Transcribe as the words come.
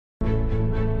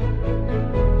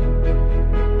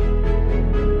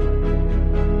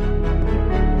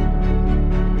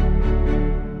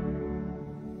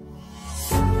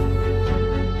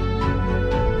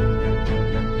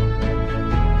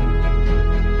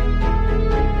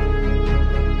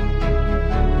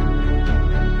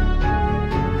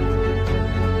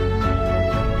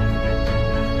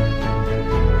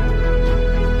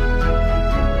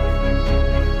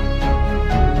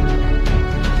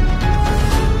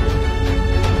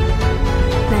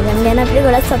ගැන අපිට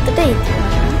ගොඩක් සතුටුයි.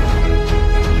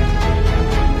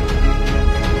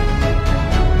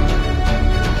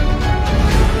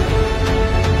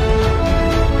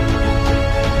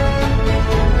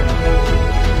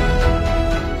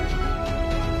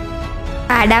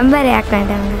 ආඩම්බරයක්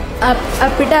මැඩම්.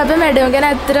 අපිට අපේ මැඩම් ගැන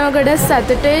ඇත්තටම ගොඩක්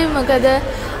සතුටුයි. මොකද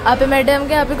අපේ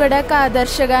මැඩම්ගේ අපි ගොඩක්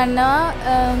ආදර්ශ ගන්නවා.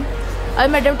 අපි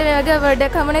මැඩම්ට මේ වගේ අවෝඩ්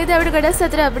එකක් හමුන එකදී අපිට ගොඩක්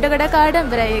සතුටුයි. අපිට ගොඩක්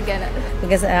ආඩම්බරයි ඒ ගැන.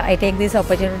 Because I take this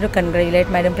opportunity to congratulate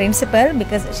Madam Principal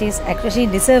because she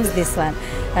deserves this one.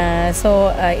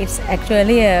 It's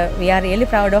actually we are really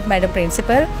proud of Madam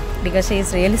Principal because she is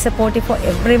really supportive for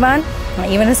everyone,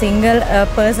 even a single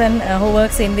person who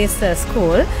works in this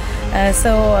school.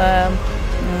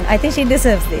 I think she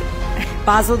deserves it.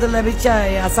 පාසලට ලැබිච්ච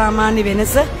අසාමාන්‍ය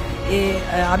වෙනස ඒ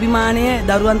අභිමානය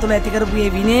දරුවන් තුළ ඇති කරපු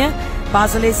මේ විනය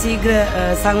පාසලේ ශීඝ්‍ර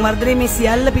සංවර්ධනයේ මේ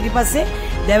සියල්ල පිටිපස්සේ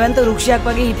දැවැන්ත වෘක්ෂයක්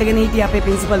වගේ හිටගෙන හිටිය අපේ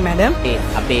ප්‍රින්සිපල් මැඩම්.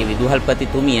 අපේ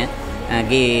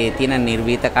විදුහල්පතිතුමියගේ තියෙන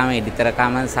නිර්වීතකම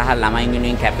එඩිතරකම සහ ළමයින්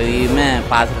වෙනුවෙන් කැපවීම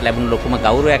පාසලට ලැබුණු ලොකුම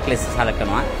ගෞරවයක් ලෙස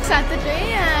සැලකනවා.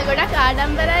 සතුටුයි. ගොඩක්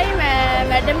ආඩම්බරයි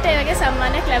මැඩම්ට ඒ වගේ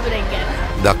සම්මානයක් ලැබුණ එක ගැන.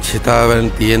 දක්ෂතාවයන්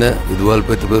තියෙන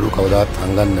විදුහල්පතිවරු කවදාත්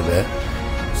හංගන්න බෑ.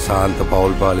 ශාන්ත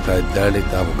පෞල් පාලිකා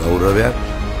විද්‍යාලයේ තාම ගෞරවයක්.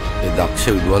 ඒ දක්ෂ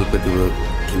විදුහල්පතිවරු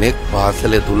කෙනෙක්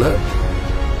පාසල තුල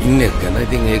ඉන්නේ ගැන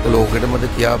ඉතින් ඒක ලෝකෙටම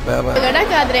කියාපෑවා.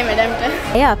 ගොඩක් ආදරේ මැඩම්ට.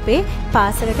 ඒ අපේ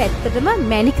පාසලට ඇත්තටම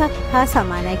මැණිකක් හා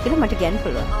සමානයි කියලා මට කියන්න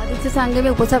පුළුවන්. ආදිත්‍ය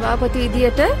සංගමයේ උපසභාපති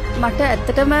විදියට මට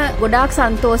ඇත්තටම ගොඩාක්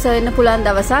සන්තෝෂ වෙන්න පුළුවන්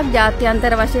දවසක්.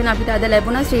 ජාත්‍යන්තර වශයෙන් අපිට අද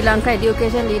ලැබුණා ශ්‍රී ලංකා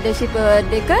এডুকেෂන් ලීඩර්ෂිප්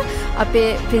අවෝඩ් එක. අපේ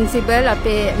ප්‍රින්සිපල්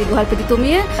අපේ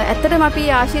විදුහල්පතිතුමිය ඇත්තටම අපි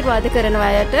ආශිර්වාද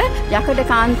කරනවා අයට යකඩ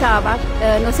කාන්තාවක්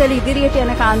නොසැලී ඉදිරියට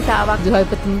යන කාන්තාවක්.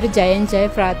 විදුහල්පතිතුමියට ජයෙන් ජය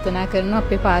ප්‍රාර්ථනා කරනවා.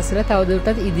 අපේ පාසල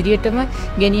තවදුරටත් ඉදිරියටම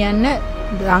ගෙනියන්න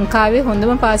ලංකාවේ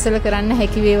හොඳම පාසල කරන්න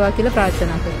හැකි වේවා කියලා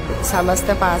ප්‍රාර්ථනා කරනවා. සමස්ත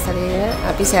පාසලේ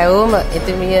අපි සෑවොම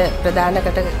එතුමිය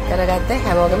ප්‍රධානකට කරගත්ත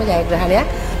හැමෝගෙම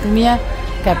ජයග්‍රහණයක්. එතුමිය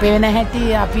කැපෙන හැටි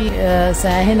අපි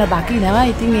සෑහෙන දකිනවා.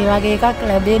 ඉතින් ඒ වගේ එකක්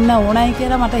ලැබෙන්න ඕනයි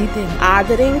කියලා මට හිතෙනවා.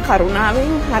 ආදරෙන්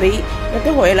කරුණාවෙන් හරියට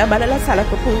හොයලා බලලා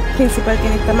සලකපු ප්‍රින්සිපල්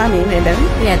කෙනෙක් තමයි මේ මැඩම්.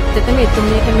 ඇත්තටම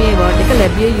එතුමියට මේ අවෝඩ් එක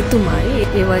ලැබිය යුතුමයි.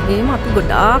 ඒ වගේම අපි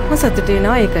ගොඩාක්ම සතුටු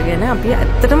වෙනවා ඒක ගැන. අපි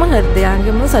ඇත්තටම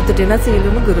හෘදයාංගෙම සතුටු වෙන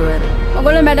සීලුම ගුරුවරු.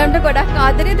 ඔයගොල්ලෝ මැඩම්ට ගොඩක්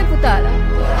ආදරේද පුතාලා?